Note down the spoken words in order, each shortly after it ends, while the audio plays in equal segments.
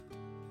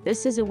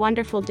This is a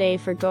wonderful day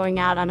for going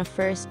out on a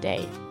first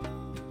date.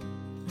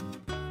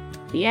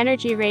 The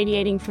energy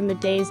radiating from the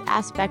day's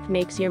aspect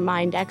makes your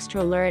mind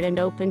extra alert and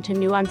open to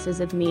nuances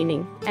of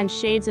meaning and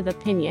shades of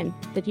opinion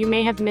that you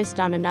may have missed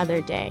on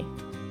another day.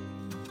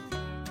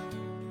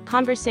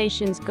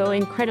 Conversations go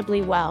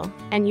incredibly well,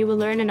 and you will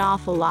learn an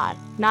awful lot,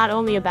 not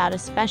only about a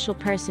special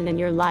person in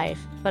your life,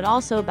 but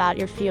also about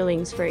your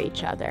feelings for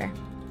each other.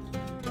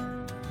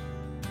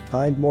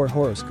 Find more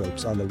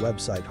horoscopes on the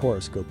website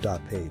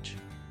horoscope.page.